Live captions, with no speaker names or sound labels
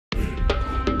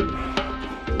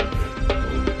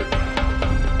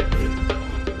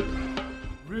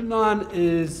Room 9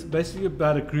 is basically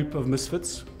about a group of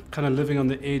misfits kind of living on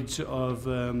the edge of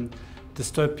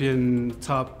dystopian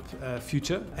type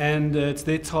future, and it's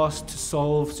their task to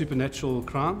solve supernatural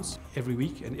crimes every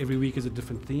week, and every week is a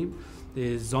different theme.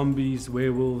 There's zombies,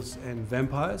 werewolves and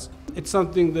vampires. It's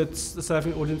something that the South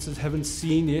African audiences haven't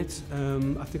seen yet.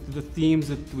 I think that the themes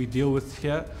that we deal with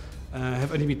here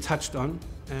have only been touched on,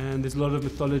 and there's a lot of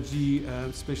mythology,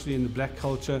 especially in the black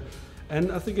culture, and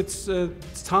I think it's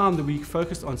time that we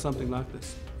focused on something like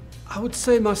this. I would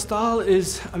say my style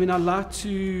is, I like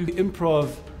to improv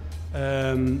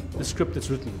the script that's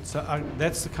written. So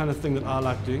that's the kind of thing that I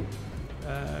like doing.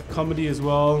 Comedy as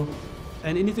well,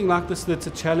 and anything like this that's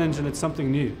a challenge and it's something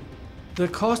new. The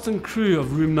cast and crew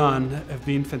of Room 9 have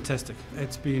been fantastic.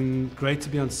 It's been great to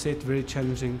be on set, very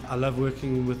challenging. I love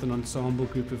working with an ensemble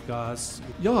group of guys.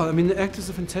 Yeah, the actors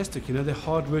are fantastic. They're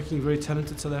hard-working, very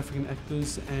talented South African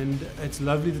actors, and it's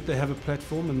lovely that they have a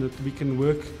platform and that we can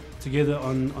work together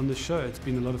on the show. It's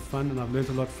been a lot of fun and I've learned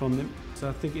a lot from them. So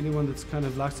I think anyone that's kind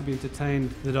of likes to be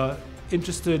entertained, that are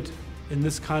interested in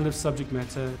this kind of subject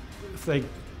matter, if they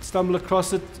stumble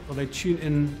across it or they tune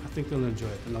in, I think they'll enjoy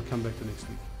it, and I'll come back the next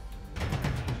week.